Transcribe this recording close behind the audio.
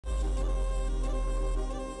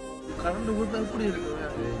Current போட்டா எப்படி இருக்கு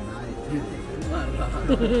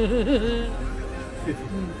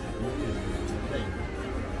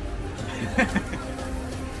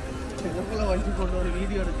வச்சு கொண்டு ஒரு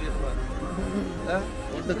வீடியோ எடுத்துருப்பாங்க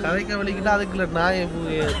ஒன்று கதைக்க வலிக்கிட்டா அதுக்குள்ள நாயை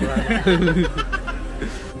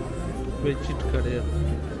பெட்ஷீட் கிடையாது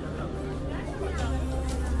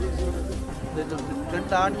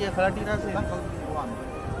ரெண்டு ஆணியை கலட்டினா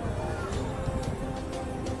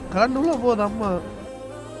கலண்டு உள்ள போகுது அம்மா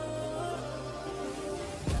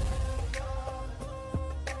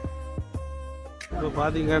இப்போ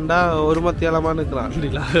பார்த்தீங்கன்னா ஒரு மத்தியாலமாக இருக்கிறான்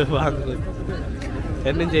வாங்குறது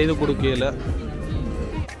என்ன செய்து கொடுக்கல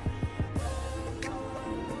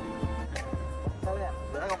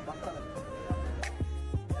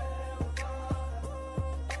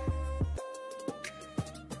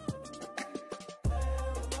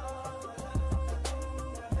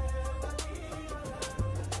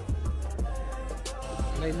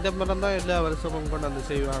இந்த மரம் தான் எல்லா வருஷமும் கொண்டாந்து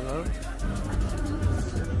செய்வாங்க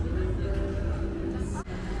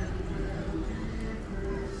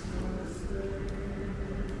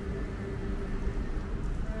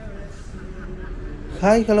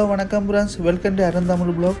ஹாய் ஹலோ வணக்கம் friends welcome to Arun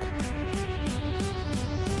Tamil block.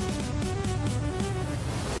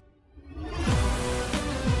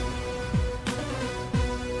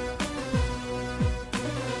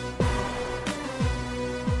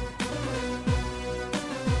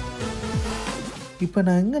 இப்போ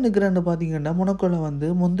நான் எங்கே நிற்கிறேன்னு பார்த்தீங்கன்னா மொனாக்கோவில் வந்து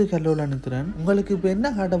முந்து கல்லூரில் நிற்கிறேன். உங்களுக்கு இப்போ என்ன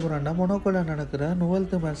காட்ட போகிறேன்னா மொனாக்கோவில் நடக்கிற நோவல்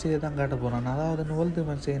தி மார்ஷே தான் காட்ட போகிறேன். அதாவது நோவல் தி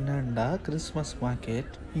மார்ஷே என்னன்னா கிறிஸ்மஸ்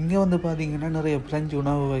மார்க்கெட். இங்கே வந்து பார்த்தீங்கன்னா நிறைய பிரெஞ்சு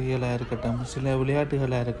உணவு வகைகளாக இருக்கட்டும், சில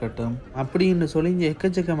விளையாட்டுகளாக இருக்கட்டும் அப்படின்னு சொல்லி இங்கே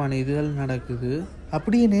எக்கச்சக்கமான இதுகள் நடக்குது.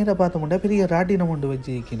 அப்படியே நேராக பார்த்தோம்னா பெரிய ராட்டினம் ஒன்று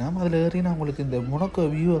வச்சு வைக்கணும். அதில் ஏறி நான் உங்களுக்கு இந்த மொனாக்கோ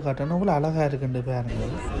வியூவை காட்டணும். அவ்வளோ அழகாக இருக்குன்னு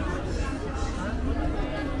பாருங்கள்.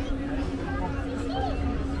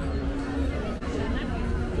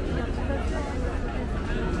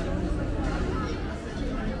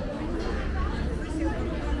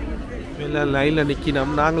 எல்லாம் லைனில்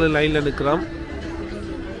நிற்கணும், நாங்களும் லைனில் நிற்கிறோம்.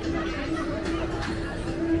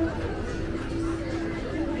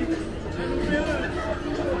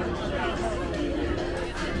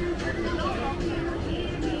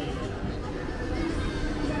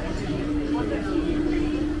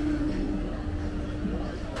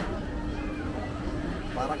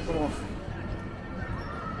 பறக்கிறோம்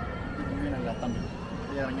தம்பி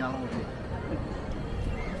இறங்கினாலும் ஓகே.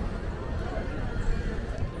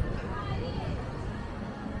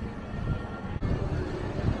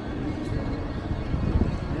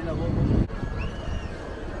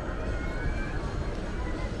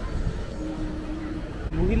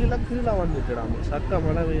 முகிலெல்லாம் கீழே வந்துட்டுடாம சக்க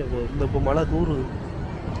மழை பெய்ய போகுது. இந்த இப்போ மழை தூருது.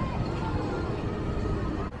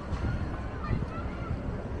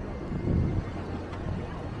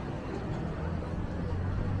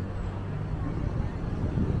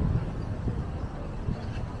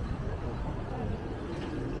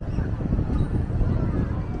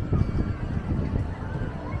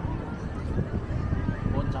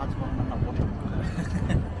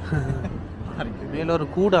 மேல ஒரு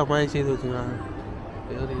கூட மாய செய்து வச்சுக்கிறாங்க.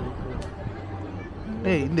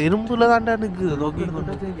 ஏய் இந்த இரும்புல தாண்டா நிக்குது. நோக்கி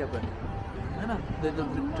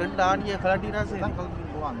ரெண்டு ஆணியை கலட்டினா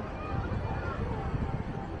போவாங்க.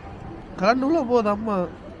 கலண்டு உள்ள போகுது அம்மா.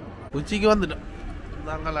 உச்சிக்கு வந்துட்டோம்.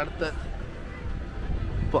 நாங்கள் அடுத்த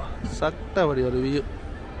சட்டப்படி ஒரு வியூ.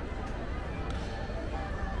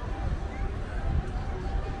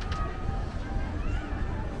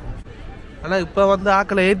 ஆனால் இப்போ வந்து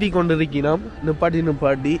ஆக்களை ஏற்றி கொண்டு இருக்கணும். நிப்பாட்டி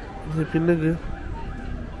பின்னுக்கு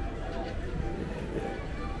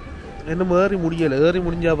இன்னும் ஏறி முடியலை. ஏறி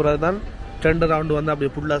முடிஞ்ச அப்புறம் தான் 2 ரவுண்டு வந்து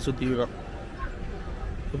அப்படியே ஃபுல்லாக சுற்றிக்கிறோம்.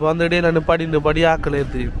 இப்போ அந்த இடையில நிப்பாட்டி ஆக்களை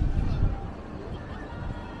ஏற்றி.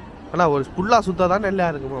 ஆனால் ஒரு ஃபுல்லாக சுத்தா தான் நல்லா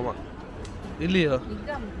இருக்கு மாமா இல்லையோ?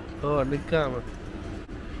 ஓ நிற்காம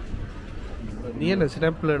நீ என்ன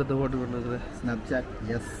ஸ்னாப்பில் எடுத்து போட்டு கொண்டு இருக்கிற? ஸ்னாப்சாட்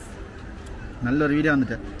எஸ், நல்ல ஒரு வீடியோ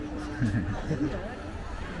வந்துட்டேன்.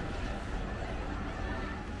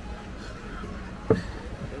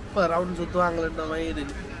 எப்போ ரவுண்ட் சுற்றுவாங்களேன்ற மாதிரி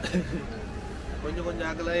இருக்கு. கொஞ்சம்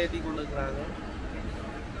ஆக்கெல்லாம் ஏற்றி கொண்டு இருக்கிறாங்க.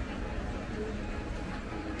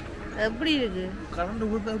 எப்படி இருக்கு கரண்ட்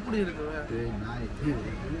கொடுத்தா எப்படி இருக்கு?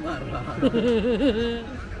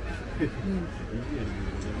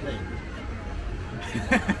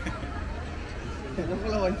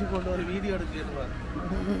 வச்சு கொண்டு ஒரு வீடியோ எடுத்துருவாங்க.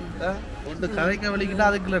 ஒன்று கதைக்க வலிக்கிட்டா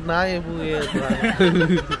அதுக்குள்ள நாயை இருக்காங்க.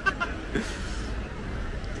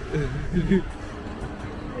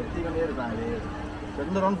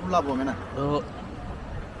 2 ரவுண்ட் ஃபுல்லாக போங்க. என்ன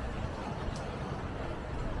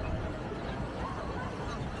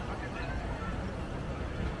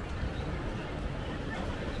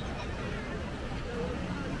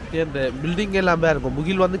இந்த பில்டிங் எல்லாம் இருக்கும்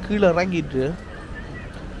முகில் வந்து கீழே இறங்கிட்டு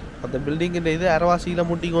அந்த பில்டிங்கின் இது அரவாசியில்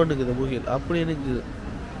முட்டி கொண்டு இருக்குது முகில் அப்படி இருக்குது.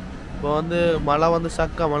 இப்போ வந்து மழை வந்து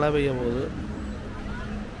சக்கா மழை பெய்ய போகுது.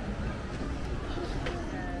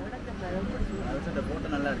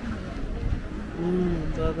 நல்லா இருக்கு.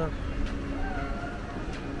 அதான்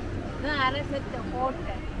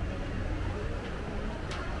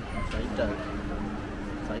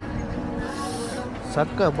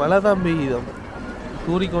சக்கா மழை தான் பெய்யுது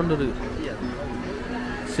தூரிக்கொண்டு இருக்கு.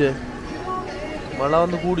 சரி மழை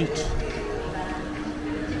வந்து கூடிச்சு.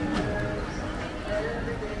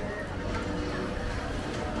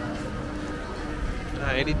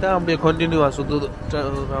 இனிதான் அப்படியே கண்டினியூவா சுத்துது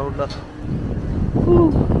ரவுண்டா.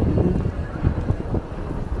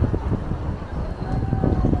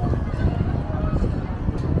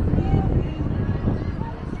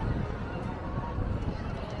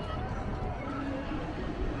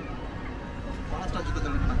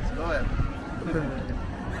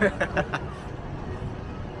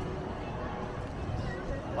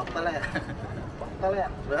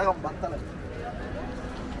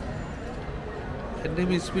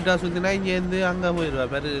 என்ன ஸ்பீடா சுத்தினா இங்கேருந்து அங்கே போயிடுவா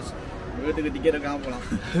பெரிஸ் வீட்டுக்கு டிக்கெட் எடுக்காம போகலாம்.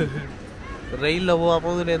 ரயிலில்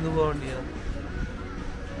போகாம இதுலேருந்து போக வேண்டியது.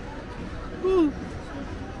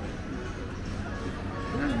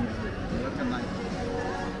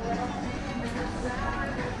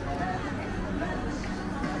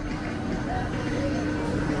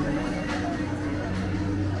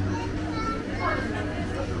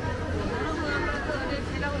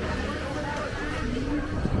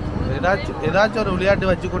 ஏதாச்சும் ஒரு விளையாட்டு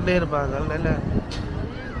வச்சுக்கொண்டே இருப்பாங்க. நல்ல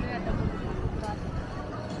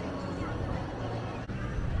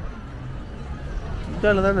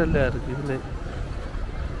இதால தான் நல்லா இருக்கு. இதுல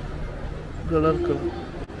கலர்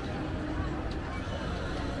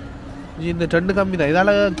இந்த ரெண்டு கம்பி தான்.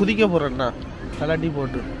 இதால குதிக்க போறேன்னா கலாட்டி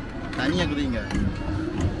போட்டு தனியாக குதிங்க.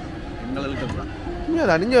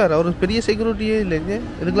 எங்களுக்கு அணிஞ்ச வேற ஒரு பெரிய செக்யூரிட்டியே இல்லைங்க.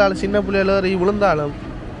 இதுக்குள்ள சின்ன பிள்ளைகள விழுந்தாலும்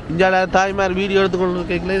இந்தியால தாய்மார் வீடியோ எடுத்துக்கொண்டு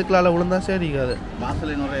கேட்கல. இதுக்குள்ள விழுந்தா சரிக்காது.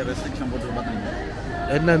 வாசலில் நிறைய ரெஸ்ட்ரிக்ஷன் போட்டு பார்த்தாங்க.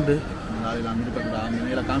 என்னண்டு அதில் அங்கே இருக்கக்கூடாது, அந்த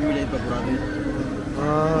மேலே கம்பியில் இருக்கக்கூடாது.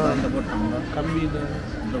 இந்த போட்டாங்க கம்பி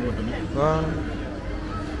இந்த போட்டுங்க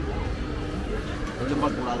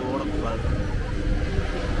வெளிப்பாடக்கூடாது, ஓடக்கூடாது.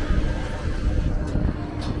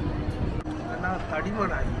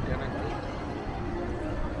 தடிமன் ஆகிட்டு எனக்கு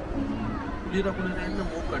குளிர என்ன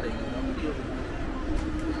மூக்கடைக்குது.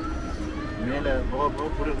 மேலே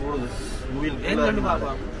கூடுது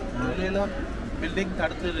பில்டிங்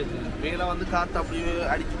தடுத்து இருக்கு. மேலே வந்து காற்று அப்படியே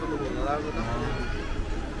அடிச்சு கொண்டு போகுது. அதாவது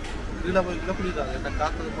கீழே போய் கீழே புரியுதாங்க என்ன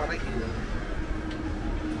காற்று மறைக்குது.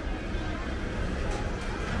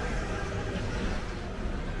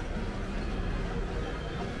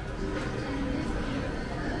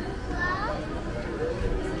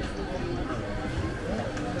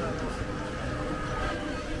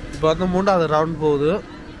 இப்போ வந்து 3வது ரவுண்ட் போகுது.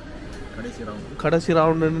 கடைசி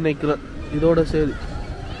ரவுண்டுன்னு நினைக்கிறேன். இதோட சரி.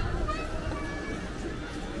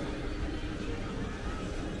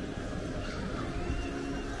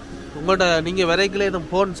 உங்கள்கிட்ட நீங்கள் விரைக்கல இந்த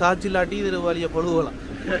ஃபோன் சார்ஜ் இல்லாட்டி இது வழியை பொழுகலாம்.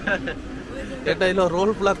 ஏட்டா இல்லை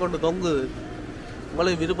ரோல் ஃபுல்லாக கொண்டு தொங்குது.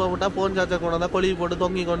 உங்களுக்கு விருப்பப்பட்டா ஃபோன் சார்ஜை கொண்டு வந்தால் கொழுவி போட்டு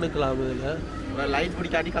தொங்கி கொண்டு நிற்கலாம். இதில் லைட்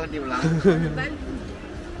பிடிக்காட்டி கலட்டி விடலாம்.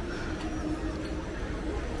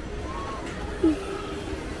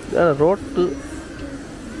 ரோட்டு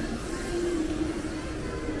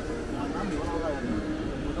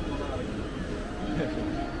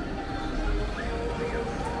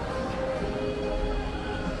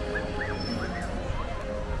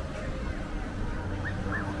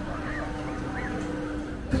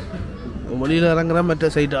வெளியில் இறங்குற மற்ற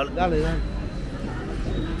சைட் ஆளுங்க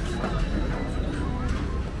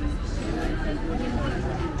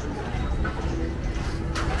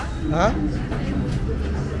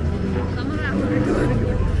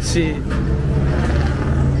சரி.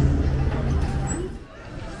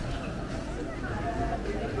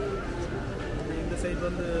 இந்த சைட்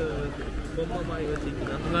வந்து பொம்மை மாதிரி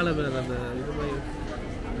வச்சுக்கலாம். அதனால பேர் அந்த இது மாதிரி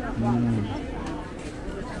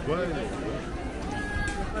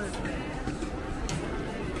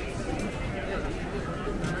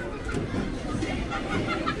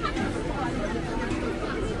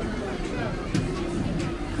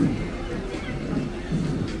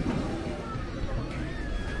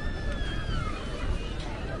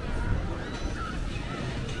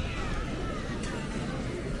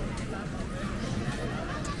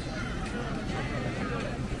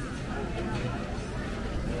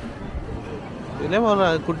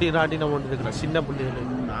குட்டி ராட்டின போட்டு இருக்கிறேன். சின்ன பிள்ளைகள்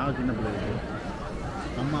நான் சின்ன பிள்ளைகள்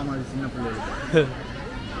அம்மா மாதிரி சின்ன பிள்ளைகள்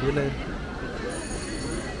இதில்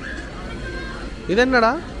இது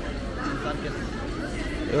என்னடா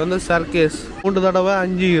இது வந்து சர்க்கேஸ் 3 தடவை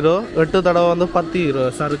 5 யூரோ 8 தடவை வந்து 10 யூரோ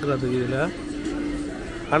சறுக்கிறதுக்கு இதில்.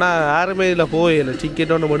 ஆனால் யாருமே இதில் போகல,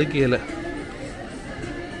 டிக்கெட் ஒன்று மடுக்கல.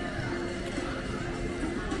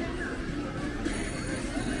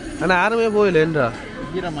 ஆனால் யாருமே போகலன்றா.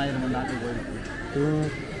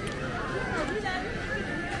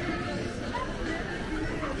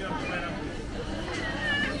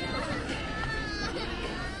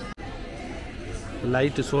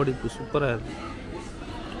 லைட்டு சோடிப்பு சூப்பராக இருக்கு.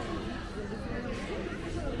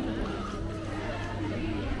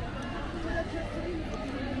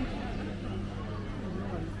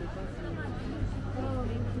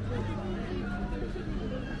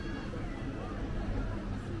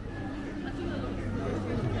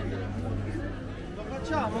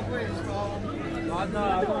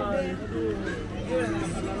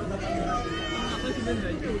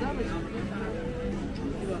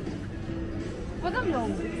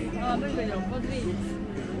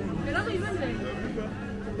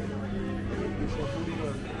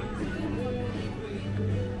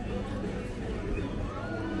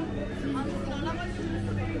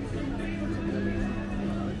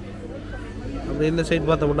 அப்படி இந்த சைடு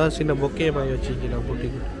பார்த்தோம்னா சின்ன பொக்கே மாதிரி வச்சுக்கலாம்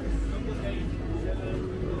போட்டிக்கு.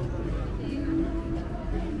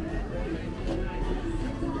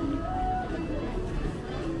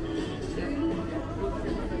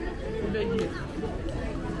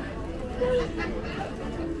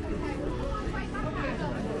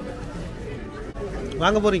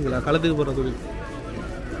 வாங்க போறீங்களா களத்துக்கு போற துணி?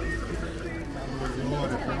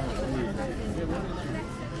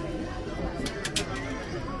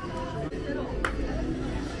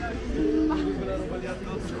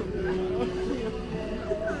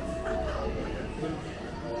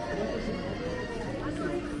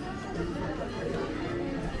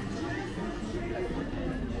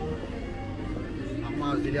 அம்மா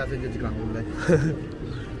ஜிலியா செஞ்சு வச்சுக்கிறாங்க உள்ள.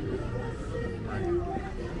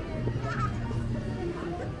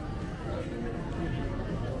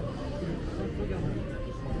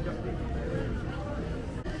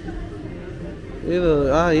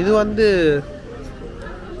 இது வந்து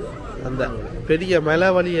அந்த பெரிய மலை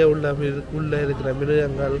வழியை உள்ள இருக்கிற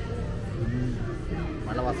மிருகங்கள்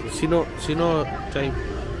சினோ டைப்.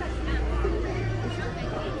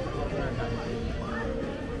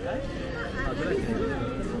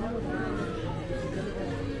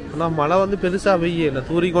 ஆனால் மழை வந்து பெருசா பெய்யல,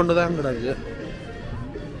 தூரி கொண்டு தான் கிடக்கு.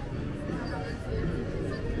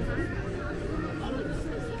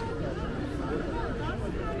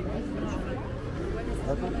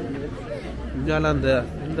 இங்கெல்லாம் அந்த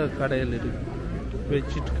இந்த கடையில் இருக்கு,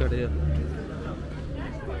 பெட்ஷீட் கடையில்.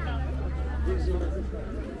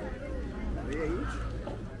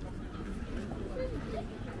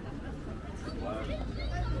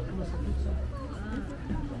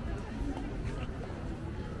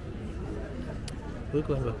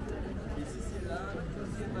 போய்க்கலாங்க.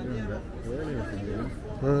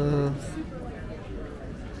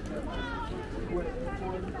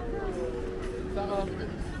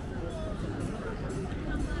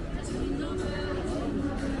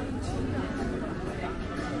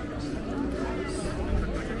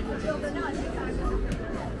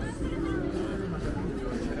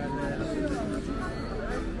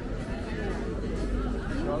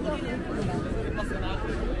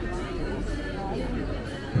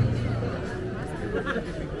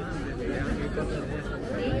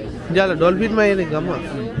 Jalan dolphin main ni gamma.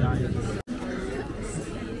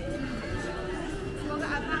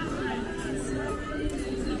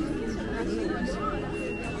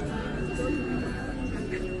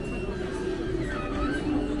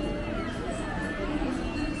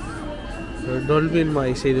 Dolphin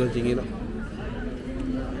mai செய்து வச்சிங்கனா.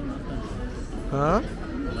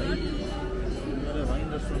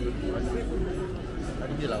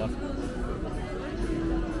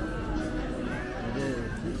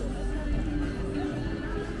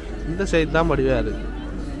 இந்த சைடு தான் மடிவா இருக்கு.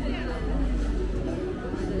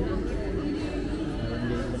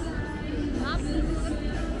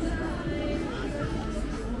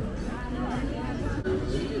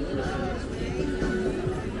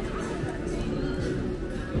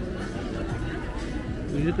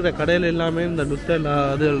 இருக்கிற கடையில் எல்லாமே இந்த நுட்டெல்லா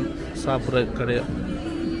அது சாப்பிட்ற கடையா.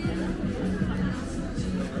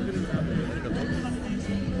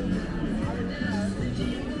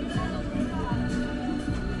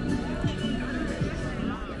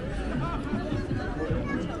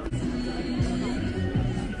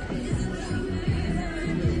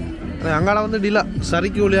 அங்கால வந்து டிலா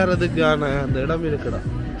சறுக்கி விளையாடுறதுக்கான அந்த இடம் இருக்குடா.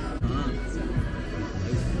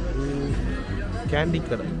 கேண்டி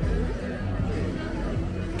கடை,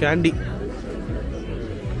 கேண்டி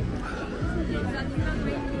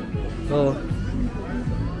ஓ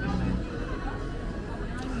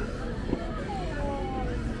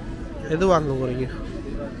எது வாங்க போறீங்க?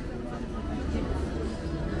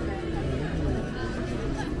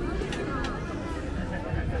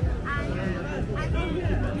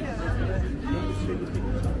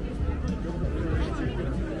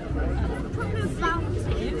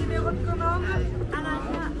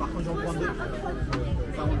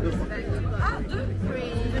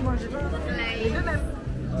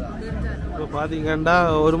 இப்போ பார்த்தீங்கன்னா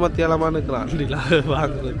ஒரு மத்தியாலமாக நிற்கிறான்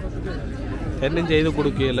வாங்குறது என்ன செய்து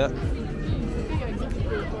கொடுக்கல.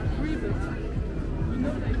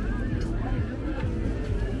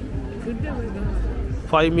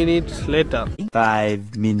 Five minutes later.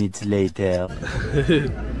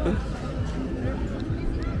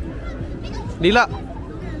 நிலா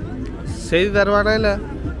செய்து தருவானா இல்லை?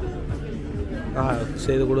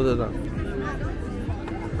 செய்து கொடுத்துதான்.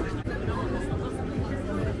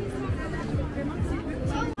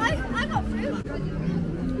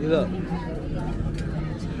 இதோ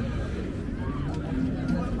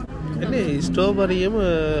என்ன ஸ்ட்ராபெரியும்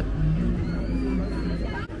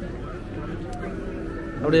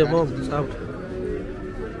அப்படியே போ சாப்பிட்டு.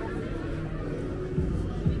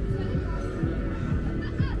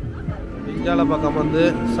 இஞ்சால பக்கம் வந்து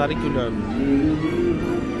சரிக்குண்டான்.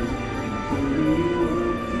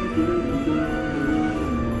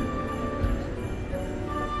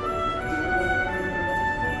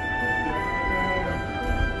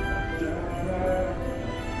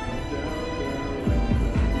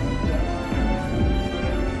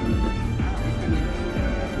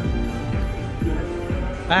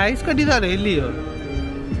 ஐஸ் கட்டி தானே இல்லையோ?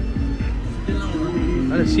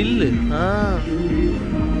 அது சில்லு.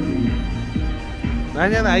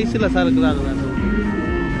 நான் அந்த ஐஸில் சார் இருக்கிறாங்க.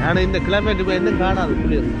 ஆனால் இந்த கிளைமேட் இப்போ என்ன காணாது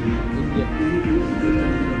புளியும் இங்கே.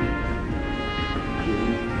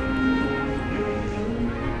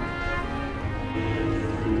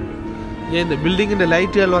 ஏன் இந்த பில்டிங்கிற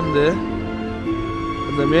லைட்டுகள் வந்து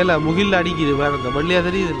அந்த மேலே முகில் அடிக்குது வேற இந்த வள்ளியாக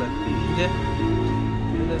தெரியுது இல்லை இங்கே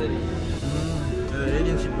என்ன தெரியும்?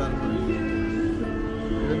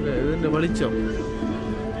 இது வெளிச்சம்.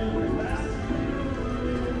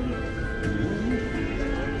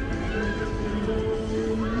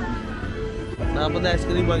 நான் வந்து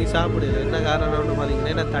ஐஸ்கிரீம் வாங்கி சாப்பிடுவேன். என்ன காரணம்னு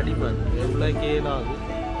பார்த்தீங்கன்னா என்ன தடிமான் எவ்வளோ கேளாது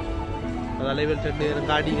அதனால இவள் 2 நேரம்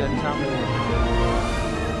காடி காடி சாப்பிடுவேன்.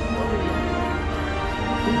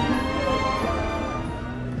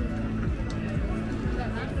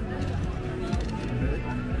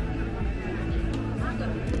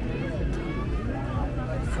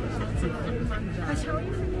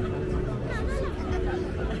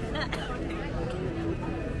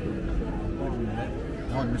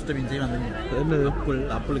 மிஸ்டர் பீன் செய்வாங்க. என்ன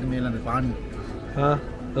அப்பளுக்கு மேலே அந்த பானி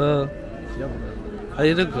அது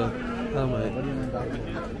இருக்கு. ஆமாம்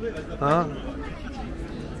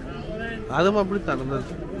அதுவும் அப்படி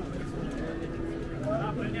தந்தது.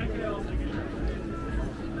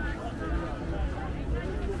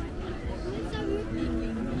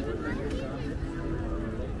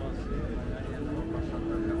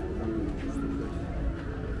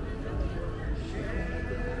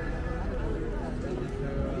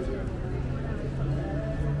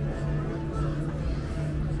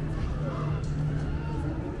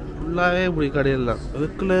 ஃபுல்லாகவே இப்படி கடையில் தான்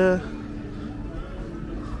அதுக்குள்ள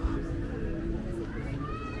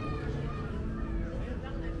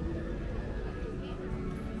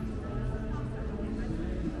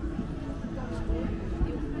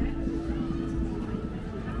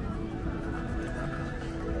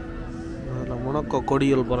மொனாக்கோ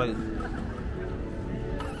கொடிகள் போகிறாங்க.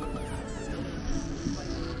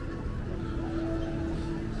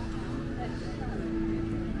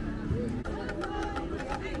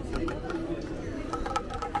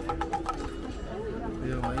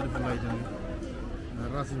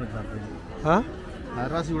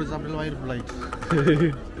 அராசி கூட சாப்பிட்டு வயிறு ஃபுல் ஆயிடுச்சு.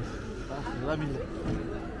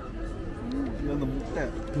 அந்த முட்டை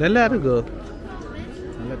நல்லா இருக்கு.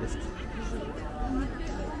 நல்ல டேஸ்ட்.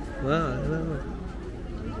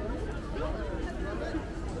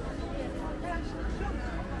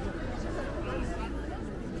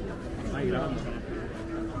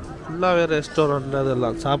 ஃபுல்லாகவே ரெஸ்டாரண்ட்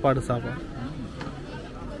அதெல்லாம் சாப்பாடு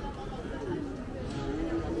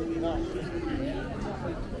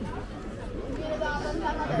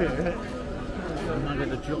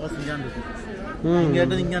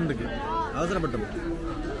அவசரப்பட்டோம்.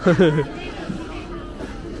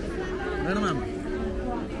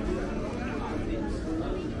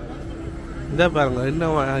 இதை பாருங்க என்ன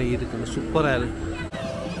இருக்கு சூப்பரா இருக்கு.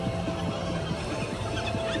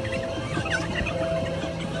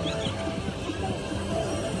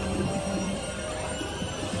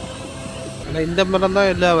 ஆனால் இந்த மரம் தான்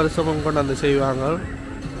எல்லா வருஷமும் கொண்டு வந்து செய்வாங்க.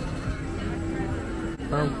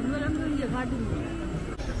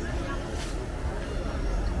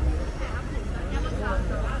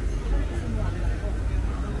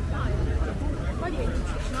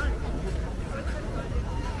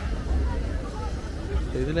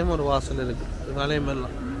 இதுலேயும் ஒரு வாசல் இருக்கு. இதனாலேயும்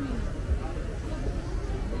எல்லாம்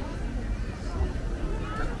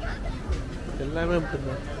எல்லாமே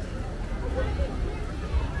இப்படிதான்.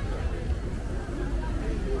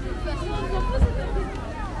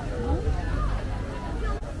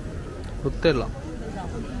 புத்தெல்லாம்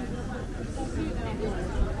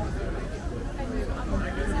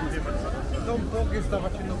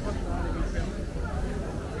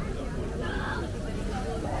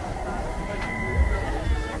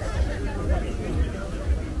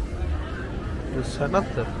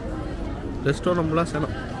சனத்து ரெஸ்டாரண்ட்லாம்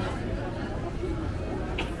சனம்.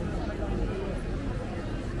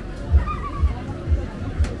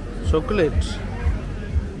 சாக்லேட்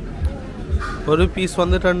ஒரு பீஸ்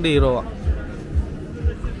வந்து 2 யூரோவா.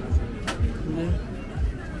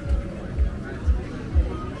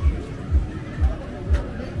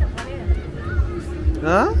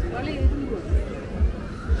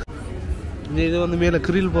 இது வந்து மேல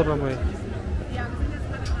கிரில் போடுற மாதிரி.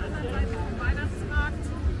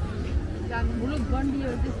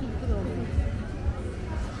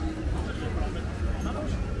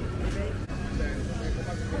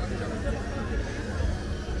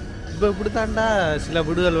 இப்போ இப்படித்தாண்டா சில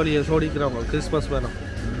விடுதல் வழியை சோடிக்கிறவங்க கிறிஸ்மஸ் வேணும்.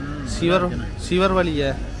 சிவர் வழியை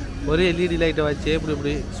ஒரே எல்இடி லைட்டை வச்சு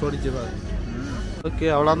இப்படி சோடிச்சிருவாங்க. ஓகே,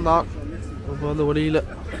 அவ்வளோந்தான். இப்போ வந்து வெளியில்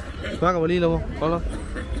வாங்க, வெளியில் போகலாம்.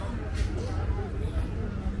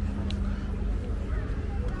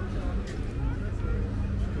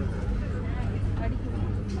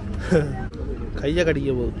 கையை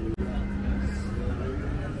கடிக்க போகுது.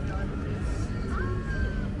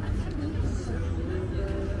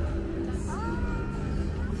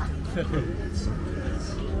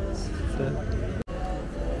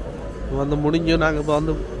 வந்து முடிஞ்சும் நாங்கள் இப்போ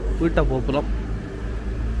வந்து வீட்டை போகிறோம்.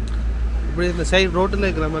 இப்படி இந்த சைடு ரோட்டில்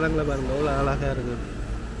இருக்கிற மரங்களை பாருங்கள், அவ்வளோ அழகாக இருக்குது.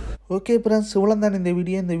 ஓகே ஃப்ரெண்ட்ஸ், இவ்வளோ தான் இந்த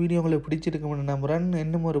வீடியோ உங்களுக்கு பிடிச்சிருக்குன்னு நம்புகிறேன்.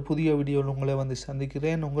 இன்னும் ஒரு புதிய வீடியோவில் உங்களை வந்து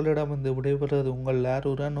சந்திக்கிறேன். உங்களிடம் வந்து விடைபெறுவது உங்கள்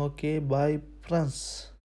ஆரூரன். Okay, bye friends.